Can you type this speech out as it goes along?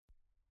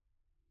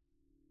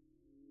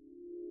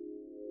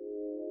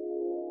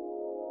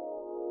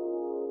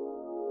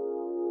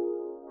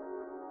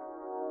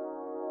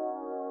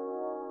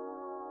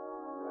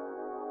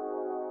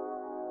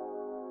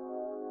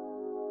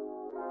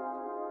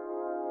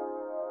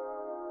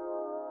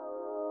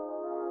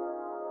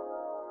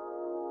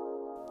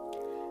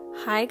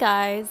Hi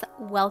guys,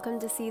 welcome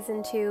to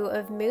season 2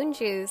 of Moon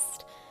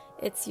Juiced.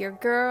 It's your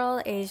girl,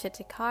 Asia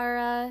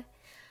Takara.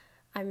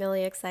 I'm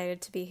really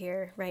excited to be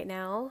here right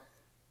now.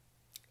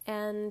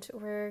 And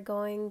we're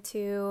going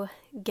to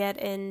get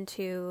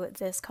into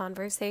this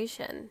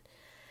conversation.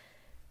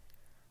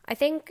 I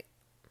think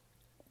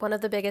one of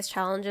the biggest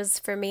challenges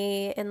for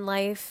me in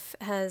life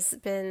has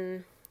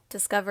been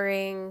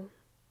discovering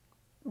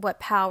what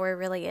power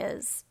really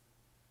is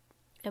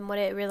and what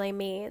it really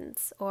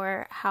means,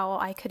 or how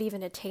I could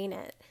even attain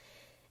it.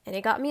 And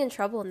it got me in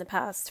trouble in the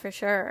past, for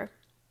sure.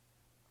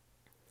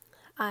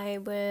 I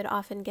would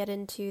often get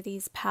into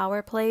these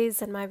power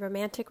plays in my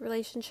romantic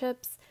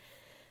relationships.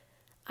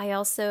 I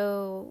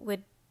also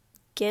would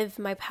give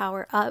my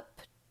power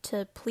up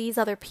to please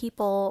other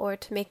people or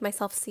to make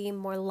myself seem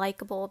more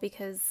likable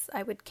because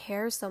I would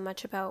care so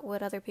much about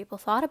what other people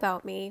thought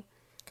about me.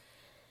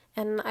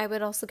 And I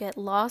would also get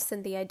lost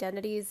in the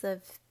identities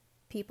of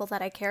people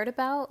that I cared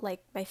about,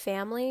 like my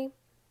family.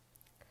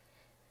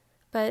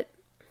 But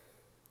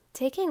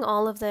taking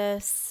all of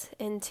this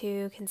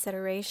into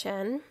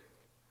consideration,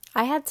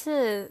 I had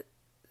to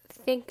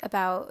think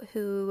about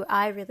who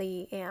I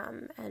really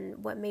am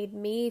and what made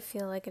me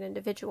feel like an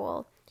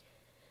individual.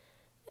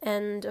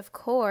 And of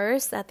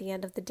course, at the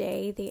end of the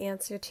day, the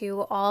answer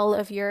to all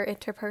of your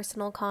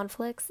interpersonal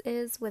conflicts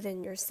is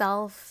within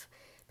yourself,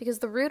 because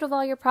the root of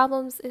all your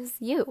problems is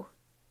you.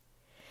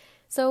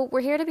 So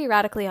we're here to be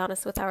radically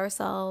honest with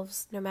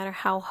ourselves, no matter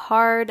how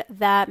hard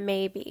that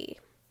may be.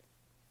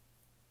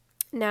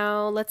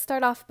 Now, let's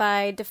start off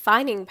by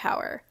defining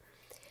power.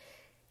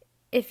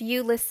 If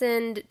you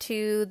listened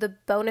to the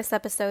bonus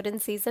episode in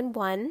season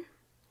 1,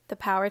 The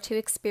Power to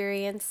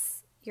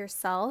Experience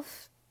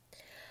Yourself,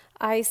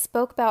 I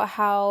spoke about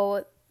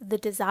how the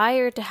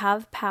desire to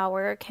have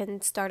power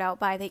can start out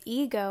by the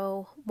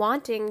ego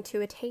wanting to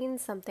attain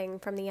something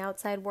from the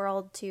outside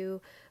world to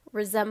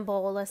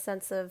resemble a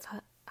sense of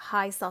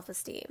high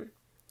self-esteem.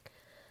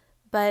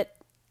 But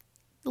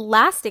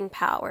lasting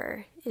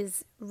power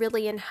is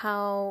really in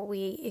how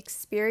we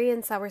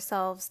experience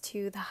ourselves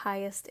to the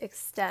highest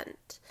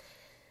extent.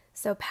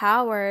 So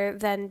power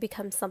then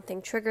becomes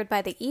something triggered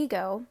by the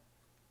ego,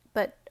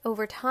 but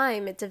over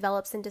time it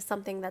develops into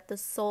something that the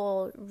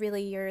soul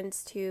really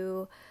yearns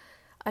to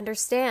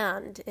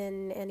understand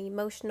in an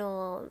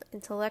emotional,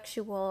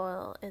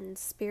 intellectual, and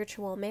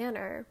spiritual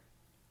manner.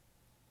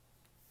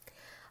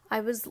 I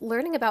was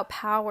learning about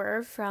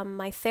power from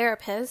my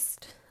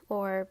therapist,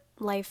 or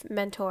life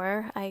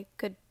mentor, I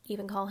could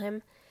even call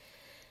him.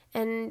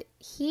 And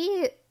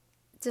he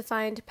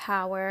defined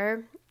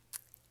power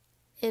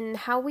in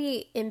how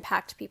we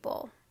impact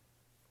people.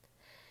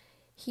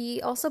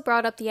 He also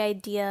brought up the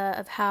idea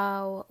of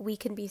how we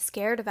can be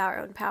scared of our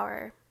own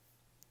power.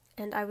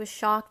 And I was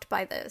shocked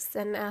by this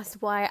and asked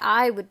why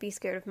I would be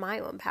scared of my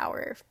own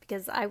power,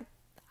 because I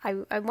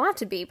want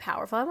to be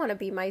powerful. I want to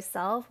be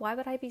myself. Why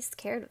would I be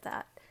scared of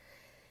that?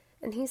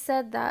 And he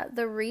said that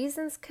the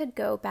reasons could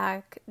go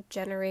back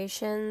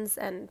generations,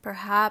 and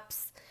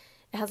perhaps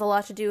it has a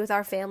lot to do with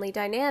our family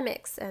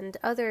dynamics and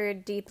other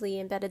deeply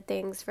embedded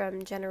things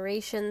from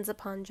generations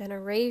upon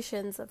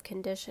generations of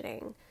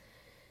conditioning.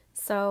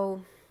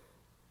 So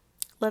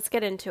let's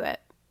get into it.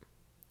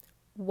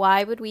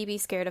 Why would we be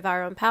scared of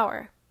our own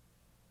power?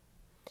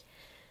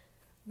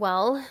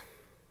 Well,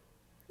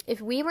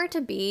 if we were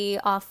to be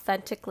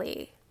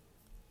authentically,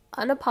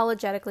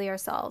 unapologetically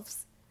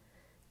ourselves,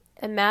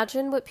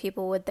 imagine what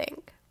people would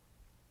think.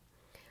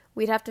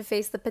 We'd have to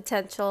face the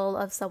potential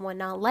of someone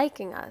not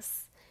liking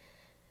us.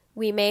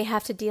 We may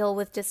have to deal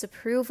with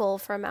disapproval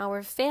from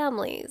our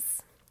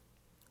families.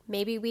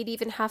 Maybe we'd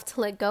even have to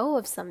let go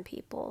of some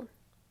people.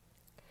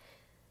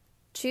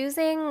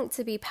 Choosing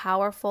to be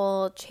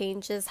powerful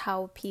changes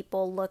how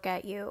people look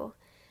at you.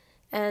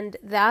 And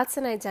that's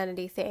an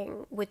identity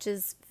thing, which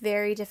is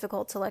very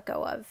difficult to let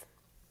go of.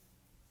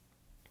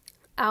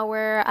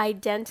 Our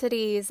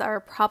identities are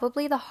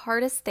probably the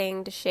hardest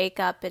thing to shake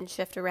up and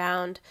shift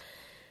around.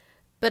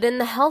 But in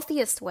the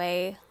healthiest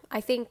way,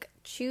 I think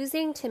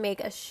choosing to make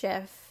a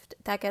shift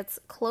that gets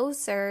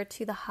closer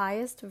to the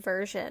highest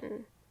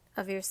version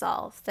of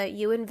yourself that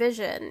you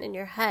envision in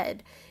your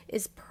head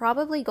is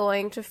probably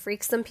going to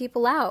freak some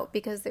people out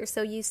because they're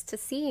so used to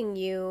seeing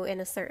you in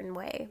a certain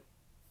way.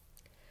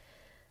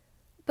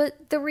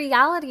 But the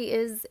reality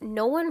is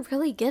no one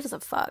really gives a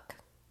fuck.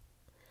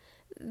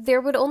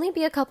 There would only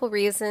be a couple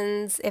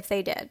reasons if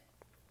they did.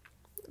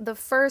 The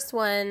first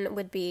one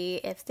would be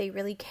if they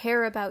really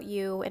care about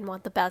you and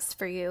want the best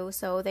for you,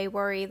 so they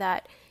worry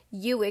that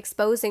you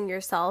exposing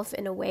yourself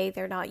in a way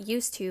they're not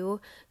used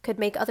to could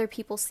make other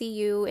people see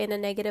you in a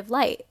negative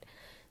light.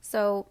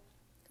 So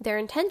their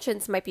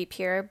intentions might be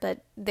pure,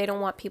 but they don't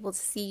want people to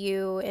see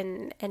you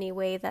in any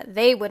way that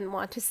they wouldn't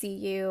want to see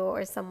you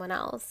or someone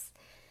else.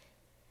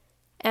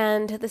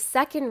 And the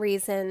second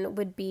reason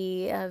would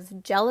be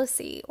of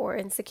jealousy or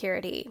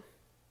insecurity.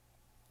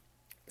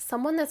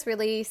 Someone that's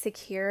really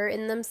secure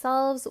in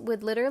themselves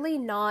would literally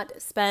not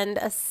spend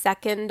a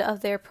second of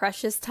their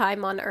precious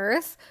time on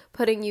earth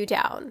putting you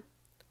down.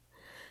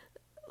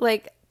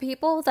 Like,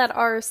 people that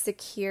are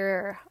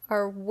secure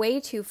are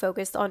way too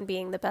focused on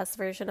being the best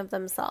version of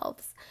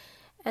themselves.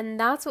 And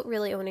that's what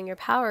really owning your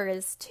power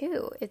is,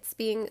 too. It's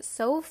being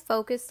so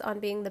focused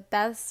on being the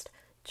best,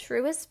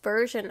 truest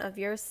version of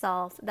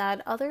yourself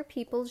that other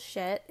people's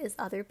shit is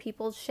other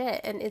people's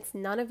shit and it's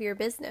none of your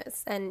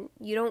business and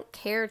you don't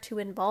care to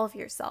involve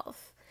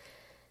yourself.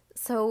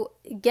 So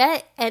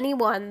get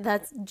anyone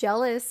that's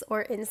jealous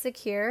or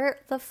insecure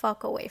the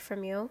fuck away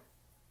from you.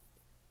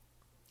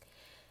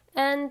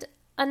 And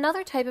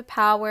another type of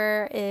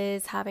power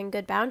is having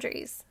good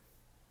boundaries.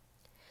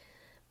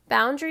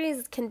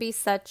 Boundaries can be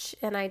such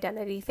an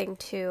identity thing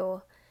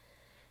too.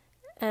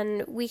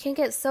 And we can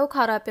get so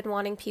caught up in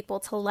wanting people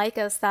to like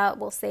us that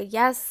we'll say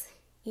yes,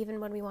 even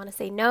when we want to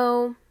say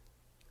no.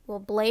 We'll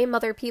blame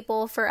other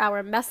people for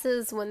our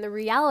messes when the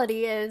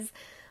reality is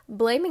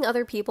blaming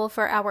other people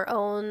for our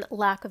own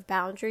lack of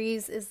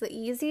boundaries is the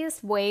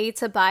easiest way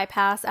to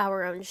bypass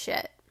our own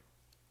shit.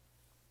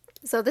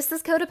 So this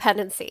is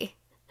codependency.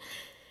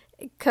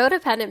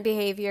 Codependent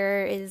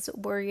behavior is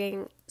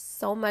worrying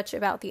so much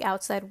about the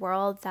outside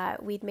world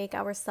that we'd make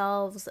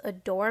ourselves a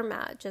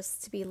doormat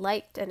just to be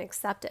liked and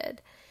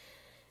accepted.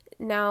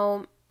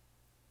 Now,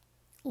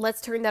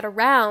 let's turn that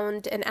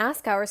around and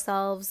ask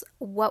ourselves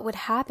what would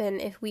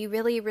happen if we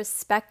really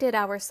respected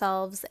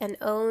ourselves and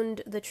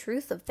owned the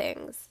truth of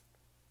things.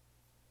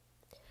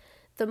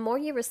 The more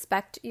you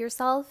respect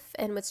yourself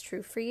and what's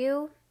true for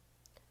you,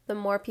 the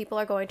more people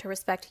are going to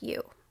respect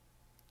you.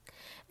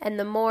 And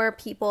the more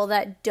people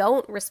that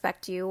don't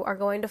respect you are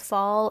going to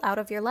fall out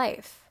of your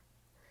life.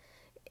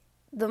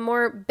 The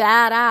more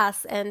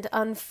badass and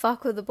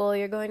unfuckable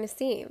you're going to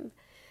seem.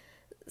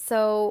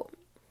 So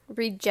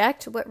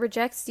reject what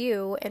rejects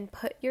you and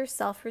put your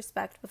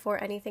self-respect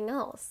before anything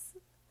else.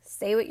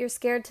 Say what you're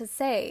scared to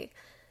say,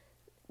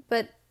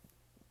 but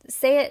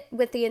say it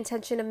with the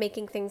intention of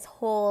making things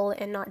whole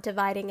and not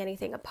dividing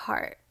anything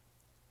apart.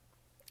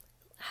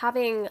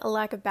 Having a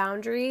lack of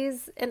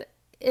boundaries,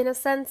 in a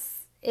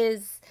sense,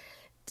 is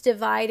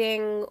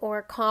dividing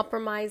or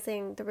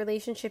compromising the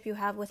relationship you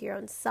have with your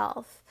own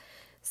self.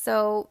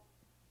 So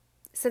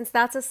since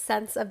that's a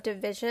sense of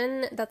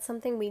division, that's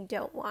something we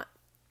don't want.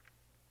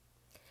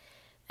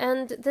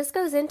 And this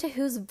goes into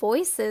whose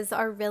voices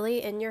are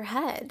really in your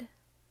head.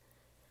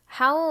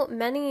 How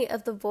many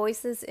of the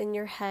voices in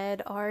your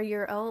head are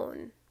your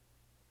own?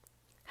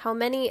 How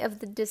many of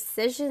the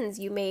decisions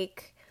you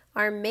make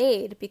are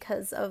made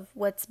because of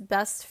what's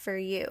best for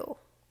you?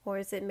 Or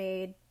is it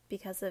made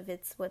because of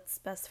it's what's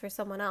best for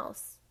someone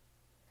else?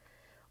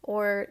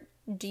 Or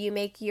do you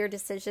make your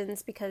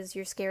decisions because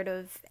you're scared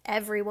of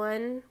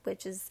everyone,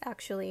 which is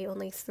actually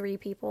only 3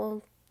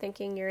 people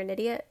thinking you're an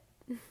idiot?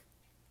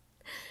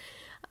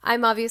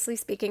 I'm obviously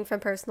speaking from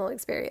personal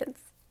experience.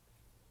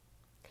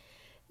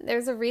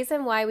 There's a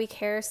reason why we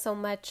care so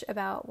much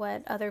about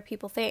what other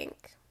people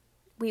think.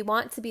 We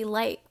want to be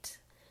liked.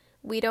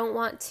 We don't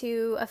want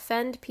to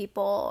offend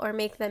people or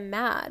make them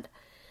mad.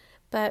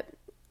 But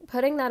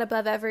putting that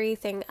above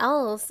everything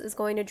else is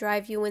going to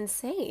drive you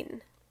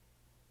insane.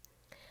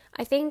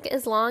 I think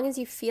as long as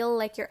you feel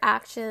like your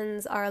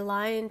actions are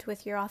aligned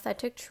with your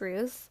authentic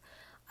truth,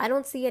 I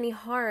don't see any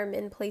harm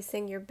in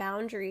placing your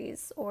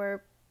boundaries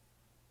or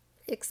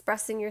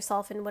expressing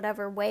yourself in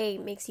whatever way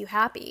makes you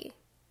happy.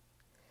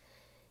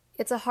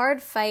 It's a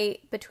hard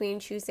fight between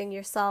choosing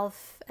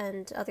yourself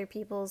and other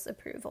people's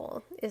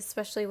approval,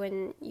 especially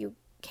when you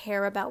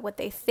care about what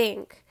they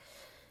think.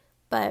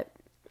 But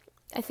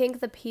I think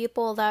the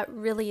people that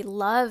really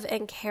love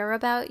and care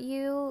about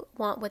you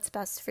want what's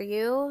best for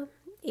you,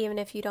 even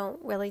if you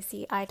don't really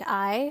see eye to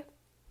eye.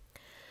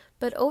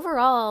 But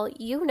overall,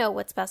 you know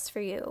what's best for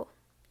you.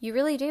 You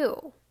really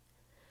do.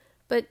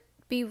 But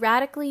be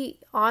radically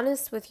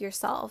honest with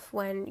yourself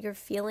when you're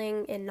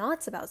feeling in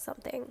knots about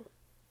something.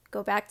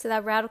 Go back to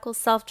that radical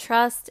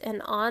self-trust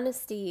and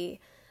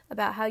honesty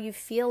about how you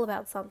feel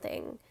about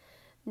something.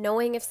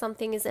 Knowing if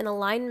something is in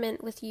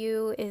alignment with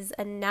you is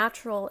a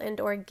natural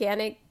and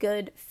organic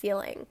good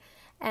feeling.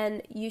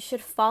 And you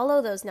should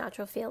follow those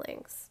natural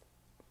feelings,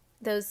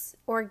 those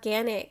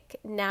organic,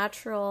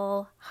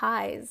 natural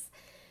highs.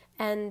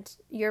 And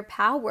your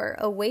power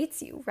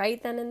awaits you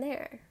right then and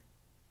there.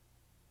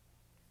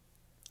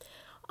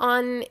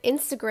 On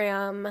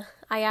Instagram,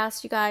 I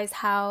asked you guys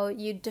how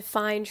you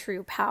define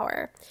true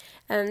power.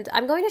 And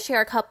I'm going to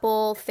share a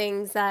couple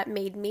things that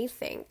made me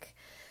think.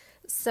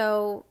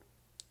 So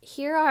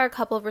here are a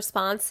couple of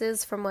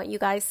responses from what you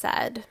guys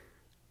said.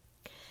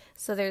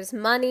 So there's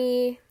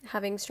money,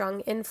 having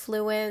strong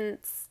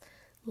influence,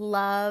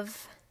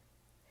 love.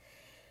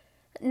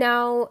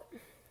 Now,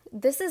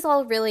 this is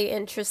all really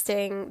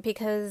interesting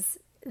because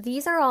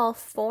these are all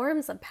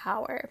forms of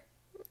power,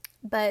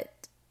 but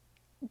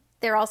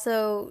they're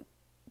also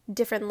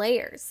different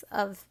layers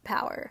of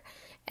power.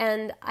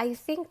 And I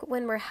think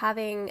when we're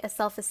having a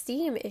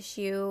self-esteem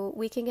issue,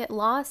 we can get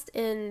lost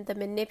in the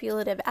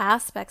manipulative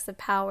aspects of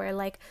power,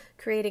 like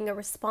creating a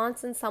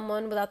response in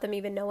someone without them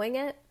even knowing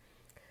it,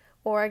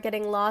 or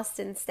getting lost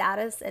in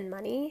status and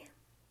money.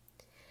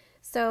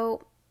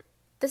 So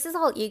this is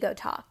all ego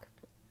talk.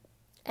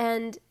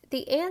 And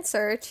the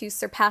answer to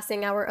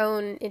surpassing our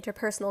own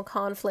interpersonal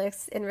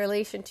conflicts in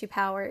relation to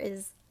power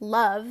is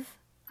love,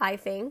 I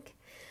think.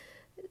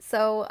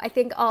 So I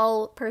think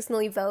I'll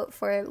personally vote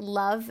for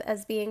love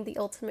as being the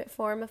ultimate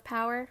form of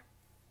power.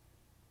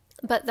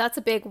 But that's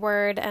a big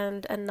word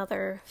and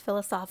another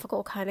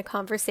philosophical kind of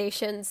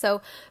conversation.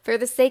 So for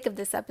the sake of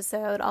this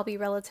episode, I'll be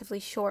relatively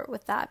short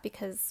with that,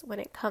 because when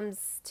it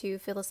comes to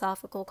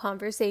philosophical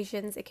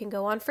conversations, it can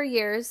go on for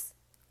years,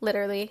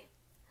 literally.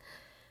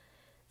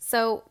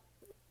 So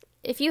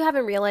if you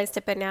haven't realized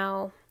it by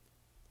now,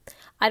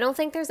 I don't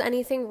think there's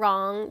anything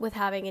wrong with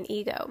having an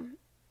ego.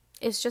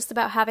 It's just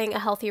about having a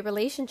healthy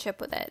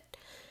relationship with it.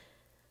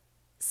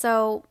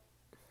 So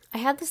I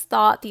had this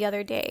thought the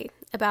other day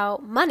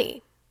about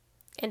money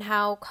and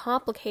how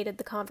complicated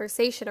the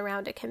conversation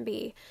around it can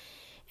be.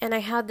 And I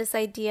had this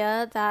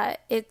idea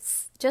that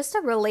it's just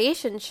a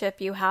relationship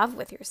you have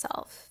with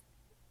yourself.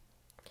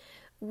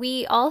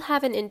 We all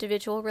have an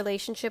individual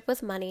relationship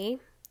with money.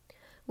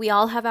 We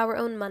all have our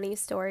own money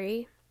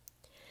story.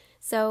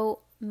 So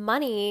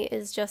money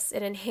is just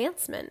an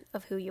enhancement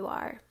of who you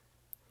are.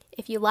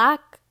 If you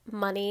lack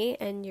money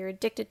and you're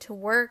addicted to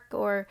work,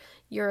 or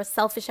you're a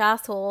selfish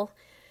asshole,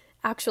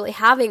 actually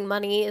having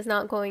money is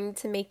not going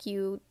to make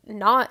you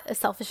not a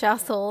selfish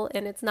asshole,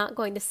 and it's not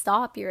going to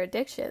stop your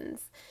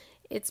addictions.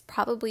 It's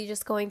probably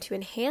just going to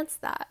enhance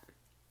that.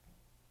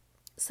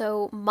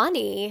 So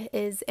money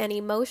is an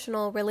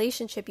emotional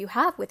relationship you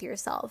have with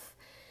yourself.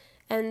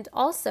 And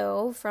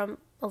also, from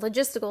a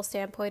logistical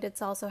standpoint,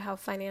 it's also how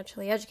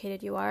financially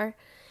educated you are.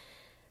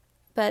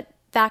 But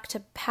back to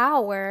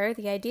power,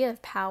 the idea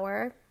of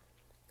power,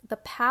 the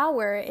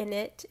power in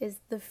it is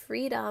the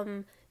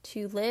freedom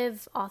to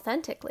live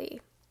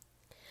authentically.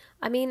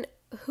 I mean,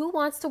 who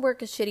wants to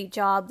work a shitty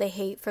job they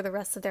hate for the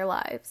rest of their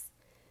lives?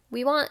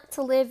 We want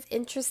to live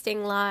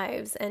interesting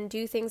lives and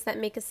do things that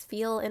make us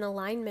feel in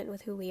alignment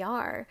with who we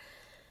are.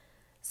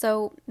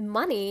 So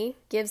money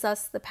gives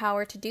us the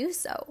power to do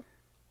so.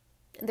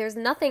 There's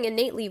nothing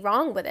innately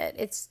wrong with it.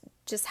 It's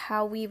just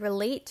how we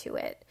relate to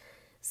it.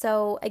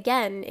 So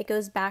again, it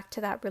goes back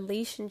to that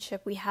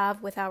relationship we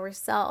have with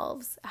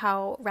ourselves,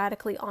 how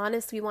radically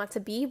honest we want to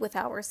be with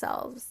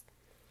ourselves.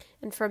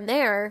 And from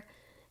there,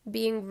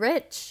 being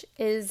rich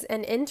is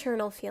an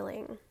internal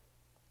feeling.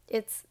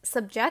 It's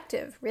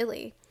subjective,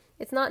 really.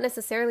 It's not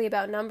necessarily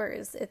about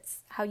numbers.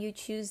 It's how you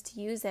choose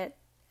to use it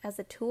as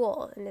a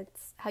tool, and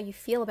it's how you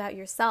feel about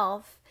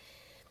yourself.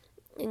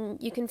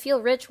 And you can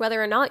feel rich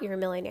whether or not you're a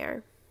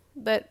millionaire.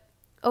 But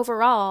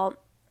overall,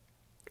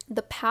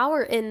 the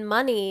power in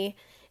money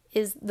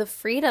is the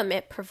freedom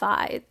it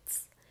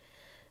provides.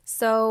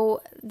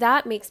 So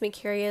that makes me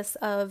curious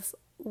of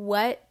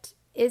what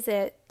is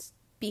it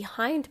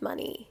behind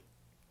money?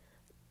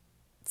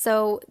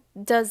 So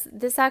does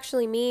this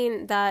actually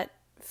mean that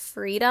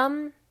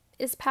freedom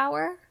is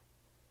power?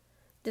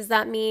 Does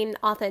that mean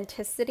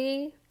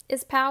authenticity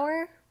is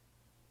power?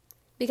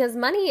 Because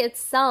money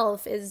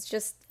itself is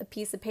just a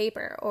piece of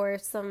paper or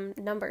some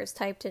numbers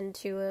typed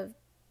into a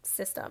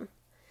system.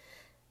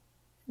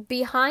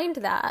 Behind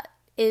that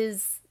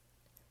is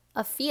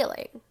a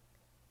feeling.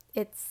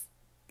 It's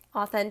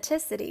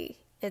authenticity.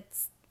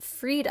 It's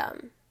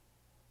freedom.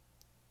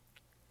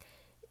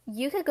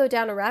 You could go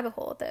down a rabbit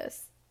hole with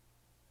this.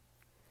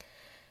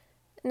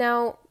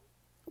 Now,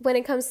 when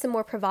it comes to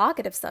more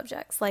provocative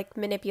subjects like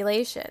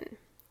manipulation,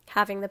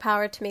 having the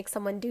power to make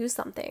someone do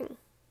something,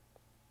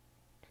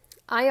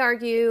 I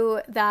argue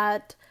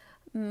that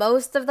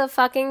most of the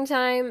fucking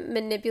time,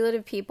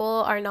 manipulative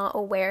people are not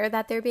aware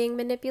that they're being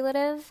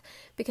manipulative,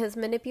 because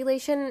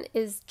manipulation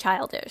is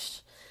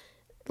childish.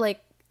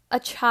 Like, a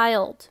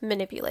child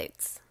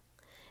manipulates.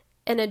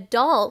 An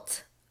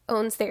adult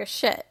owns their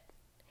shit.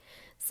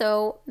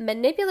 So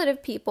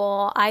manipulative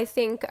people, I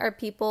think, are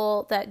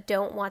people that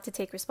don't want to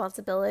take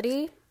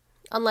responsibility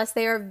unless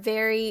they are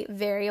very,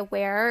 very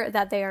aware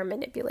that they are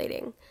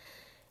manipulating.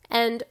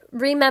 And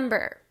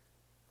remember,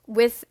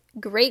 with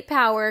great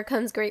power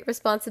comes great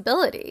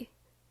responsibility.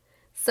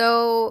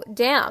 So,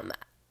 damn,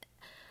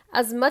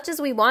 as much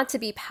as we want to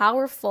be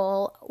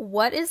powerful,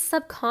 what is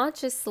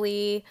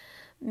subconsciously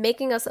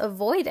making us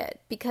avoid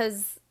it?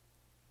 Because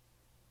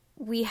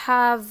we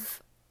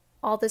have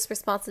all this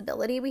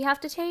responsibility we have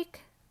to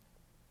take.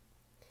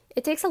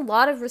 It takes a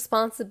lot of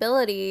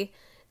responsibility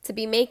to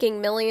be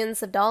making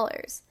millions of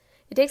dollars.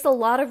 It takes a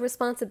lot of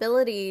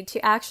responsibility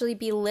to actually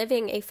be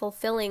living a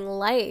fulfilling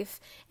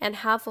life and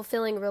have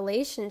fulfilling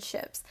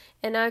relationships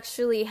and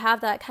actually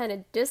have that kind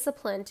of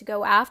discipline to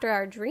go after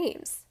our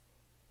dreams.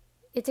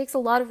 It takes a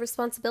lot of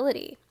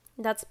responsibility.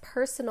 That's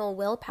personal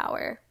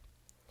willpower.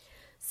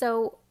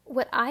 So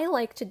what I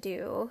like to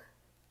do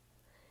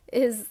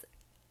is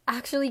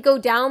actually go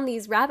down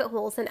these rabbit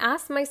holes and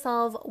ask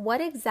myself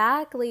what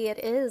exactly it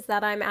is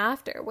that I'm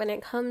after when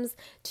it comes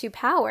to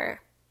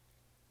power.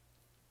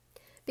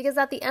 Because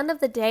at the end of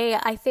the day,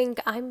 I think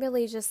I'm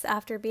really just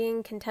after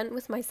being content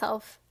with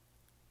myself.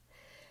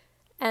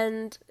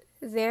 And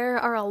there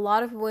are a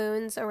lot of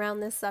wounds around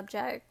this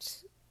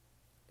subject,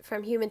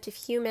 from human to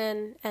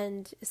human,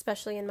 and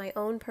especially in my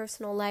own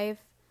personal life.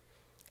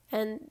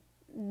 And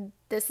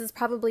this is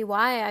probably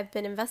why I've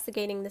been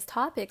investigating this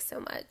topic so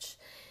much,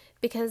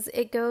 because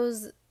it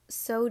goes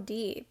so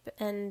deep.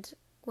 And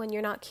when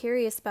you're not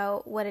curious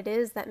about what it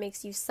is that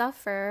makes you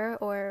suffer,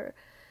 or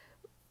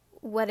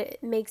what it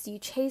makes you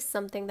chase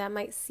something that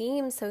might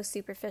seem so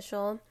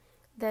superficial,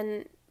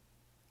 then,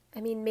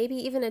 I mean, maybe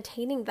even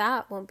attaining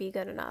that won't be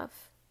good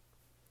enough.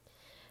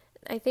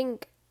 I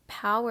think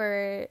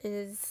power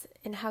is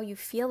in how you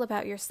feel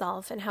about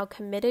yourself and how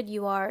committed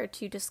you are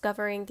to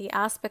discovering the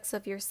aspects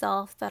of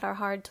yourself that are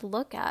hard to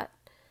look at.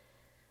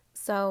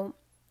 So,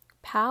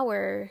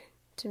 power,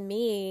 to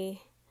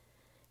me,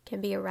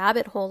 can be a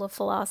rabbit hole of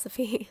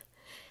philosophy.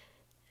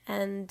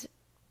 And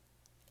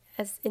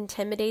as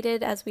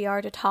intimidated as we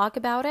are to talk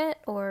about it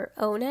or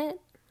own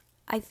it,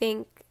 I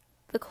think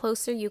the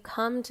closer you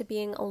come to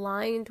being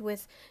aligned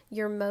with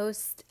your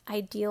most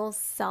ideal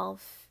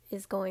self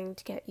is going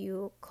to get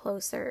you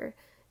closer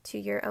to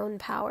your own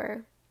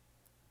power.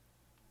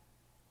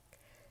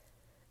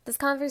 This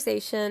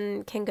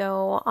conversation can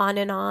go on,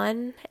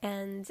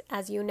 and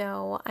as you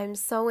know, I'm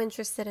so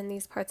interested in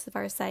these parts of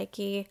our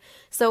psyche.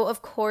 So,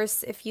 of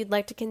course, if you'd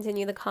like to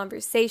continue the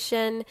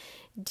conversation,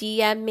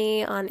 DM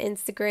me on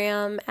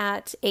Instagram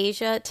at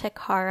Asia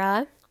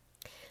Takara.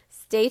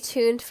 Stay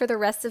tuned for the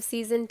rest of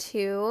season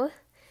 2.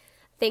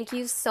 Thank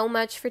you so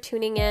much for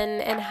tuning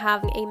in, and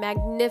having a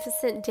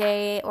magnificent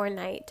day or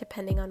night,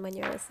 depending on when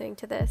you're listening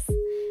to this.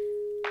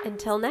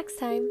 Until next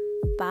time,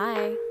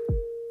 bye.